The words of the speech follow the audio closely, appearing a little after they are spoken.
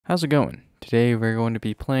how's it going? Today we're going to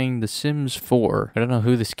be playing The Sims 4. I don't know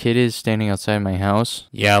who this kid is standing outside my house.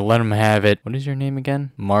 Yeah, let him have it. What is your name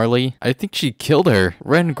again? Marley? I think she killed her.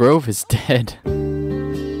 Ren Grove is dead.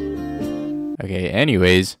 Okay,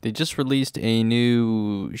 anyways, they just released a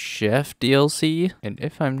new chef DLC, and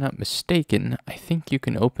if I'm not mistaken, I think you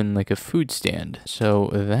can open like a food stand,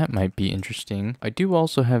 so that might be interesting. I do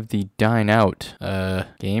also have the Dine Out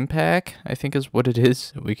game pack, I think is what it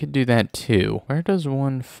is. We could do that too. Where does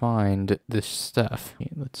one find this stuff?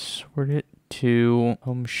 Okay, let's sort it to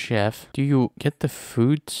Home Chef. Do you get the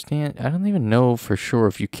food stand? I don't even know for sure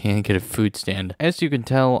if you can get a food stand. As you can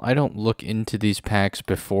tell, I don't look into these packs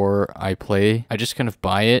before I play. I just kind of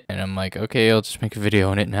buy it and I'm like, okay, I'll just make a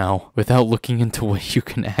video on it now without looking into what you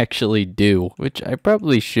can actually do, which I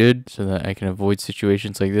probably should so that I can avoid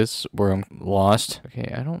situations like this where I'm lost.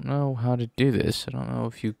 Okay, I don't know how to do this. I don't know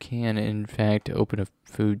if you can in fact open a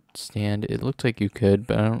food stand. It looked like you could,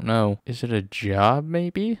 but I don't know. Is it a job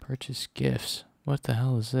maybe? Purchase gifts. What the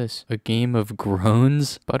hell is this? A game of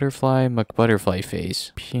groans? Butterfly McButterfly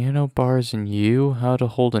face. Piano bars and you? How to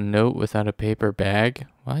hold a note without a paper bag?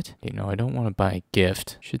 What? You know, I don't want to buy a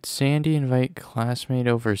gift. Should Sandy invite classmate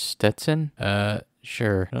over Stetson?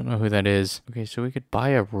 Sure. I don't know who that is. Okay, so we could buy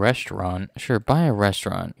a restaurant. Sure, buy a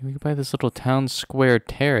restaurant. We could buy this little town square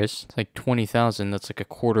terrace. It's like 20,000. That's like a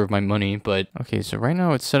quarter of my money, but okay, so right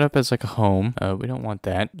now it's set up as like a home. We don't want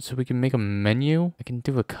that. So we can make a menu. I can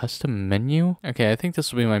do a custom menu. Okay, I think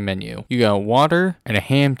this will be my menu. You got water and a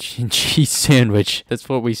ham and cheese sandwich. That's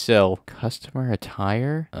what we sell. Customer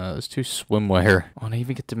attire? Let's do swimwear. Oh, and I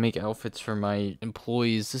even get to make outfits for my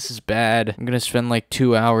employees. This is bad. I'm gonna spend like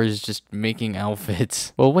 2 hours just making outfits.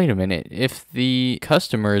 Well, wait a minute. If the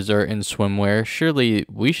customers are in swimwear, surely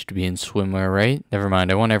we should be in swimwear, right? Never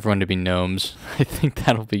mind. I want everyone to be gnomes. I think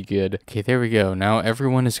that'll be good. Okay, there we go. Now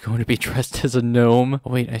everyone is going to be dressed as a gnome.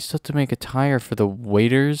 Oh, wait, I still have to make attire for the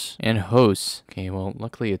waiters and hosts. Okay, well,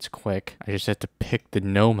 luckily it's quick. I just have to pick the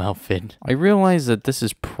gnome outfit. I realize that this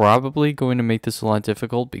is probably going to make this a lot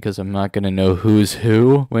difficult because I'm not going to know who's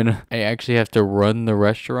who when I actually have to run the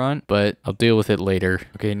restaurant, but I'll deal with it later.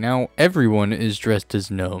 Okay, now everyone is dressed as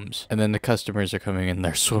gnomes, and then the customers are coming in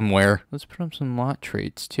their swimwear. Let's put up some lot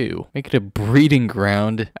traits too. Make it a breeding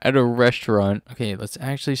ground at a restaurant. Okay, let's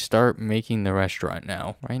actually start making the restaurant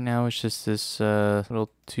now. Right now it's just this little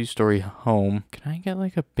 2-story home. Can I get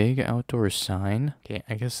like a big outdoor sign? Okay,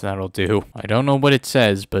 I guess that'll do. I don't know what it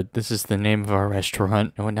says, but this is the name of our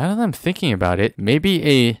restaurant. And now that I'm thinking about it, maybe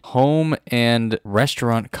a home and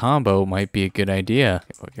restaurant combo might be a good idea.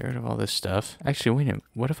 Okay, we'll get rid of all this stuff. Actually, wait a minute.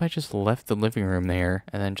 What if I just left the living room there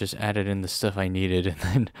and then just added in the stuff I needed, and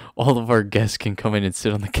then all of our guests can come in and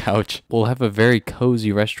sit on the couch? We'll have a very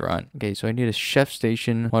cozy restaurant. Okay, so I need a chef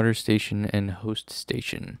station, water station, and host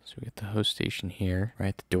station. So we got the host station here, right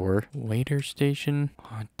at the door. Waiter station.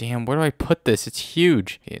 Oh, damn, where do I put this? It's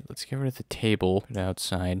huge. Okay, let's get rid of the table. Put it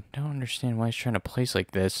outside. I don't understand why it's trying to place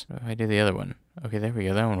like this. What if I do the other one? Okay, there we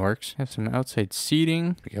go. That one works. Have some outside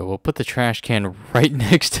seating. Okay, we'll put the trash can right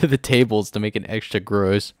next to the tables to make it extra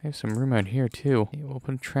gross. I have some room out here, too. Okay, we'll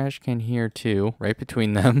put a trash can here, too. Right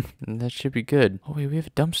between them. And that should be good. Oh, wait, we have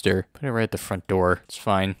a dumpster. Put it right at the front door. It's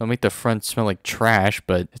fine. It'll make the front smell like trash,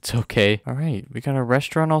 but it's okay. All right, we got our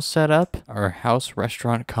restaurant all set up. Our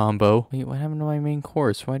house-restaurant combo. Wait, what happened to my main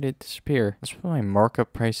course? Why did it disappear? Let's put my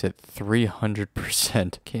markup price at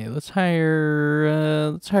 300%. Okay, let's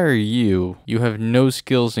hire you. You have no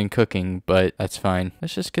skills in cooking, but that's fine.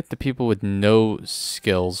 Let's just get the people with no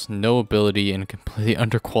skills, no ability, and completely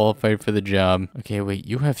underqualified for the job. Okay, wait,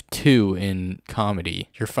 you have 2 in comedy.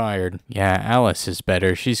 You're fired. Yeah, Alice is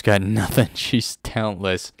better. She's got nothing. She's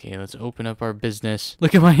talentless. Okay, let's open up our business.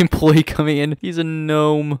 Look at my employee coming in. He's a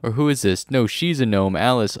gnome. Or who is this? No, she's a gnome.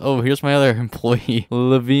 Alice. Oh, here's my other employee,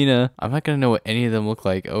 Lavina. I'm not gonna know what any of them look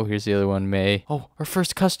like. Oh, here's the other one, May. Oh, our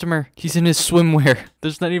first customer. He's in his swimwear.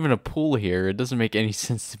 There's not even a pool here. It doesn't make any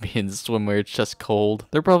sense to be in swimwear. It's just cold.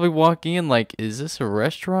 They're probably walking in like, is this a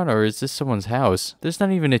restaurant or is this someone's house? There's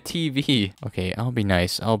not even a TV. Okay, I'll be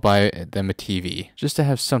nice. I'll buy them a TV just to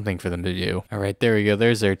have something for them to do. All right, there we go.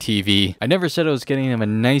 There's their TV. I never said I was getting them a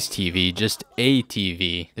nice TV, just a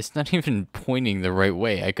TV. It's not even pointing the right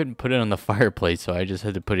way. I couldn't put it on the fireplace, so I just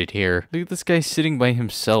had to put it here. Look at this guy sitting by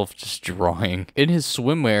himself just drawing. In his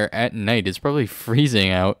swimwear at night. It's probably freezing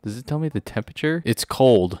out. Does it tell me the temperature? It's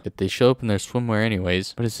cold. If they show up in their swimwear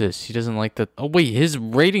anyways. What is this? He doesn't like the... Oh, wait, his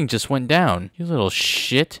rating just went down. You little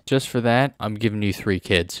shit. Just for that, I'm giving you 3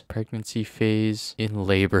 kids. Pregnancy phase in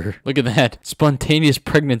labor. Look at that. Spontaneous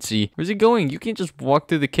pregnancy. Where's he going? You can't just walk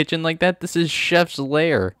through the kitchen like that. This is Chef's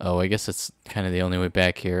lair. Oh, I guess that's kind of the only way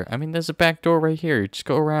back here. I mean, there's a back door right here. Just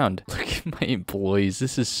go around. Look at my employees.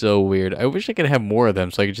 This is so weird. I wish I could have more of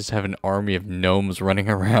them so I could just have an army of gnomes running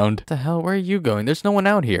around. What the hell? Where are you going? There's no one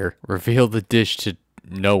out here. Reveal the dish to...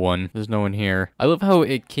 No one. There's no one here. I love how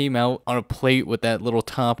it came out on a plate with that little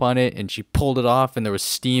top on it, and she pulled it off, and there was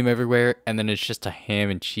steam everywhere, and then it's just a ham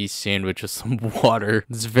and cheese sandwich with some water.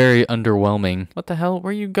 It's very underwhelming. What the hell? Where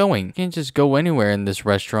are you going? You can't just go anywhere in this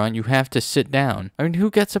restaurant. You have to sit down. I mean, who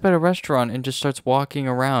gets up at a restaurant and just starts walking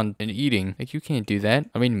around and eating? Like, you can't do that.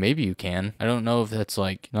 I mean, maybe you can. I don't know if that's,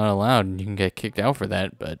 like, not allowed, and you can get kicked out for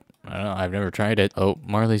that, but... I don't know. I've never tried it. Oh,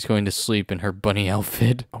 Marley's going to sleep in her bunny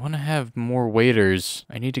outfit. I want to have more waiters.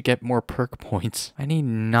 I need to get more perk points. I need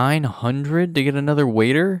 900 to get another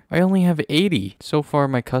waiter? I only have 80. So far,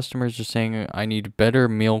 my customers are saying I need better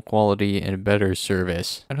meal quality and better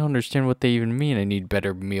service. I don't understand what they even mean I need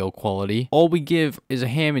better meal quality. All we give is a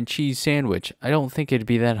ham and cheese sandwich. I don't think it'd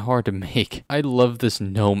be that hard to make. I love this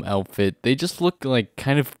gnome outfit. They just look like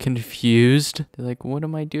kind of confused. They're like, what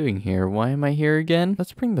am I doing here? Why am I here again?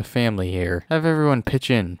 Let's bring the family here. Have everyone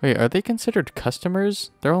pitch in. Wait, are they considered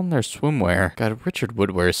customers? They're all in their swimwear. God, Richard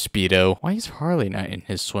would wear a Speedo. Why is Harley not in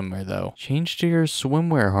his swimwear though? Change to your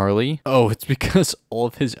swimwear, Harley. Oh, it's because all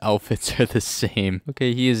of his outfits are the same.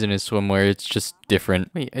 Okay, he is in his swimwear. It's just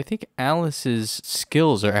different. Wait, I think Alice's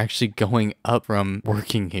skills are actually going up from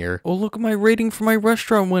working here. Oh, look, my rating for my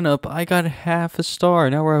restaurant went up. I got half a star.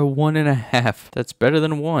 Now we're at 1.5. That's better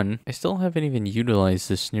than 1. I still haven't even utilized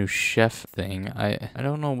this new chef thing. I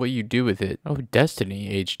don't know what you do with it. Oh, Destiny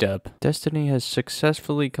aged up. Destiny has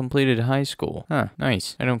successfully completed high school. Huh,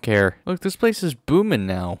 nice. I don't care. Look, this place is booming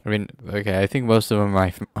now. I mean, okay, I think most of them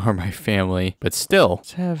are my family, but still.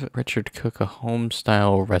 Let's have Richard cook a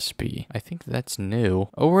home-style recipe. I think that's new.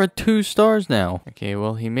 Oh, we're at 2 stars now. Okay,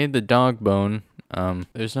 well, he made the dog bone.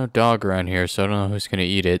 There's no dog around here, so I don't know who's gonna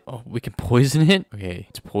eat it. Oh, we can poison it? Okay,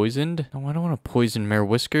 it's poisoned? No, I don't want to poison Mayor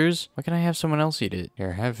Whiskers. Why can't I have someone else eat it?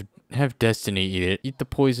 Here, have Destiny eat it. Eat the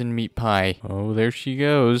poison meat pie. Oh, there she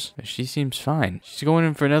goes. She seems fine. She's going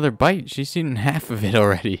in for another bite. She's eaten half of it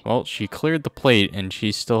already. Well, she cleared the plate and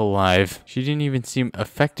she's still alive. She didn't even seem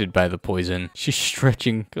affected by the poison. She's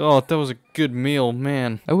stretching. Oh, that was a good meal,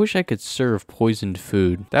 man. I wish I could serve poisoned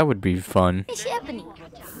food. That would be fun.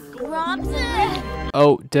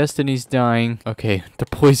 Oh, Destiny's dying. Okay, the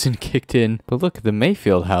poison kicked in. But look, the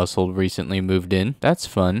Mayfield household recently moved in. That's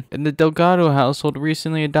fun. And the Delgado household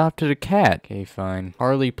recently adopted a cat. Okay, fine.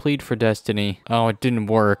 Harley, plead for Destiny. Oh, it didn't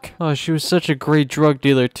work. Oh, she was such a great drug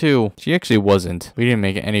dealer, too. She actually wasn't. We didn't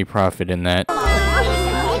make any profit in that.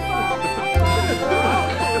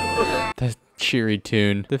 That cheery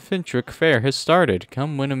tune. The Fintrick Fair has started.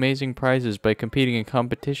 Come win amazing prizes by competing in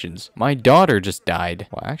competitions. My daughter just died.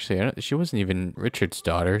 Well, actually, she wasn't even Richard's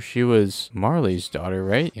daughter. She was Marley's daughter,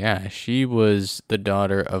 right? Yeah, she was the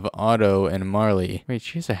daughter of Otto and Marley. Wait,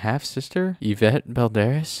 she has a half-sister? Yvette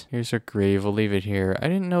Balderas? Here's her grave. We'll leave it here. I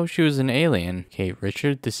didn't know she was an alien. Okay,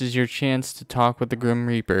 Richard, this is your chance to talk with the Grim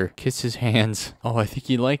Reaper. Kiss his hands. Oh, I think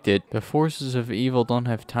he liked it. The forces of evil don't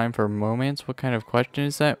have time for romance? What kind of question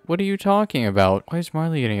is that? What are you talking about? Why is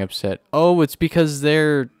Marley getting upset? Oh, it's because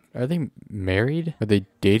are they married? Are they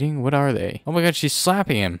dating? What are they? Oh my god, she's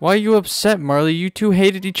slapping him. Why are you upset, Marley? You two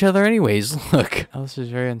hated each other anyways. Look. Alice is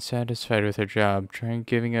very unsatisfied with her job. Trying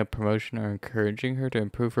giving a promotion or encouraging her to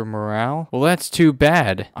improve her morale? Well, that's too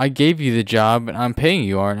bad. I gave you the job and I'm paying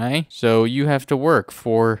you, aren't I? So you have to work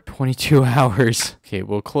for 22 hours. Okay,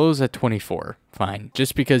 we'll close at 24. Fine.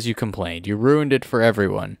 Just because you complained. You ruined it for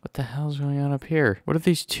everyone. What the hell's going on up here? What are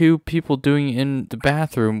these 2 people doing in the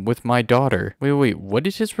bathroom with my daughter? Wait. What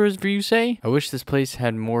did his review say? I wish this place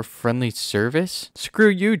had more friendly service. Screw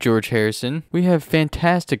you, George Harrison. We have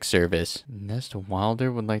fantastic service. Nesta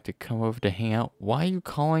Wilder would like to come over to hang out. Why are you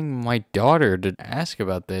calling my daughter to ask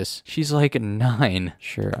about this? She's like 9.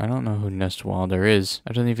 Sure, I don't know who Nesta Wilder is.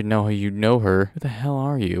 I don't even know how you know her. Who the hell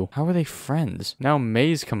are you? How are they friends? Now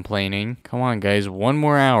May's complaining. Come on, guys. 1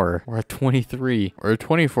 more hour. We're at 23. We're a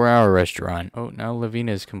 24-hour restaurant. Oh, now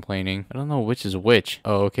Lavina's complaining. I don't know which is which.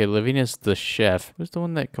 Oh, okay. Lavina's the chef. Who's the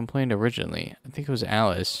one that complained originally? I think it was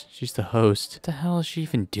Alice. She's the host. What the hell is she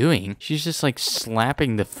even doing? She's just like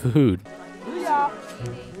slapping the food.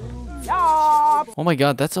 Oh my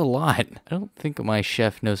god, that's a lot. I don't think my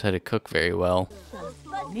chef knows how to cook very well.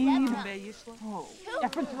 Look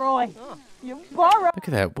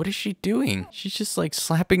at that. What is she doing? She's just like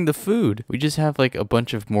slapping the food. We just have like a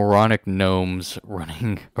bunch of moronic gnomes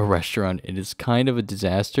running a restaurant. It is kind of a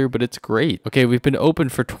disaster, but it's great. Okay, we've been open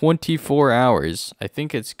for 24 hours. I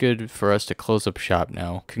think it's good for us to close up shop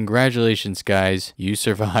now. Congratulations, guys. You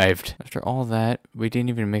survived. After all that, we didn't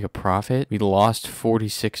even make a profit. We lost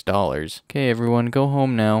 $46. Okay, everyone, go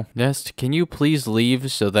home now. Nest, can you please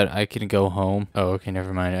leave so that I can go home? Oh, okay,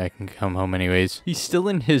 never mind. I can come home anyways. He's still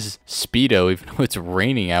in his Speedo, even though it's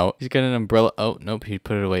raining out. He's got an umbrella. Oh, nope, he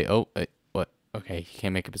put it away. Oh, what? Okay, he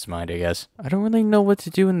can't make up his mind, I guess. I don't really know what to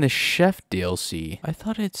do in the chef DLC. I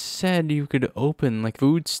thought it said you could open like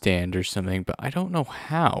food stand or something, but I don't know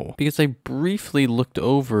how. Because I briefly looked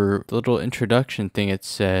over the little introduction thing it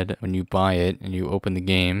said when you buy it and you open the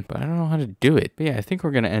game, but I don't know how to do it. But yeah, I think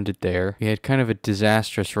we're gonna end it there. We had kind of a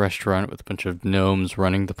disastrous restaurant with a bunch of gnomes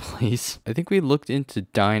running the place. I think we looked into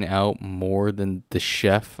Dine Out more than the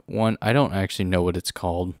chef one. I don't actually know what it's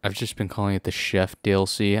called. I've just been calling it the chef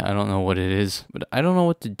DLC. I don't know what it is. But I don't know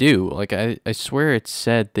what to do. Like, I swear it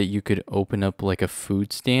said that you could open up, like, a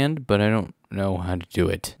food stand, but I don't know how to do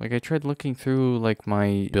it. Like, I tried looking through, like,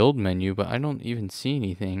 my build menu, but I don't even see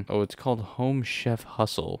anything. Oh, it's called Home Chef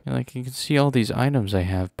Hustle. And, like, you can see all these items I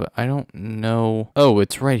have, but I don't know. Oh,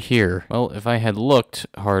 it's right here. Well, if I had looked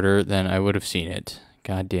harder, then I would have seen it.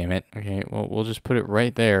 God damn it. Okay, well, we'll just put it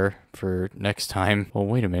right there for next time. Well,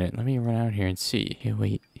 wait a minute. Let me run out here and see. Okay,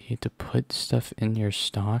 wait. You have to put stuff in your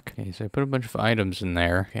stock. Okay, so I put a bunch of items in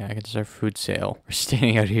there. Okay, I can start food sale. We're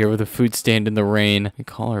standing out here with a food stand in the rain. We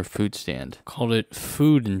call our food stand. Called it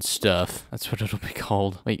food and stuff. That's what it'll be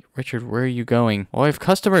called. Wait, Richard, where are you going? Oh, I have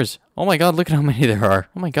customers. Oh my god, look at how many there are.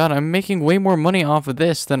 Oh my god, I'm making way more money off of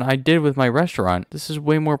this than I did with my restaurant. This is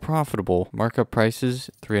way more profitable. Markup prices,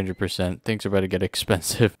 300%. Things are about to get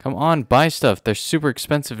expensive. Come on, buy stuff. They're super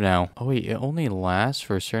expensive now. Oh wait, it only lasts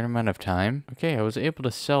for a certain amount of time? Okay, I was able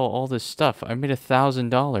to sell all this stuff. I made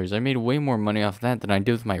 $1,000. I made way more money off that than I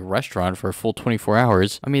did with my restaurant for a full 24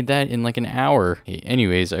 hours. I made that in like an hour. Hey,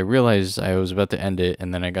 anyways, I realized I was about to end it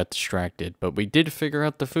and then I got distracted. But we did figure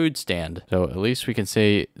out the food stand. So at least we can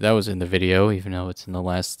say that was in the video, even though it's in the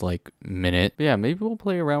last like minute. But yeah, maybe we'll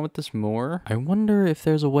play around with this more. I wonder if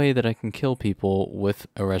there's a way that I can kill people with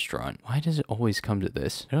a restaurant. Why does it always come to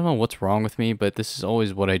this? I don't know what's wrong with me, but this is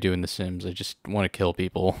always what I do in The Sims. I just want to kill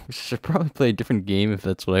people. I should probably play a different game if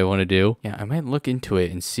that's what I want to do. Yeah, I might look into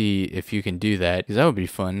it and see if you can do that, because that would be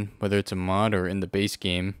fun, whether it's a mod or in the base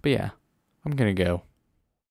game. But yeah, I'm gonna go.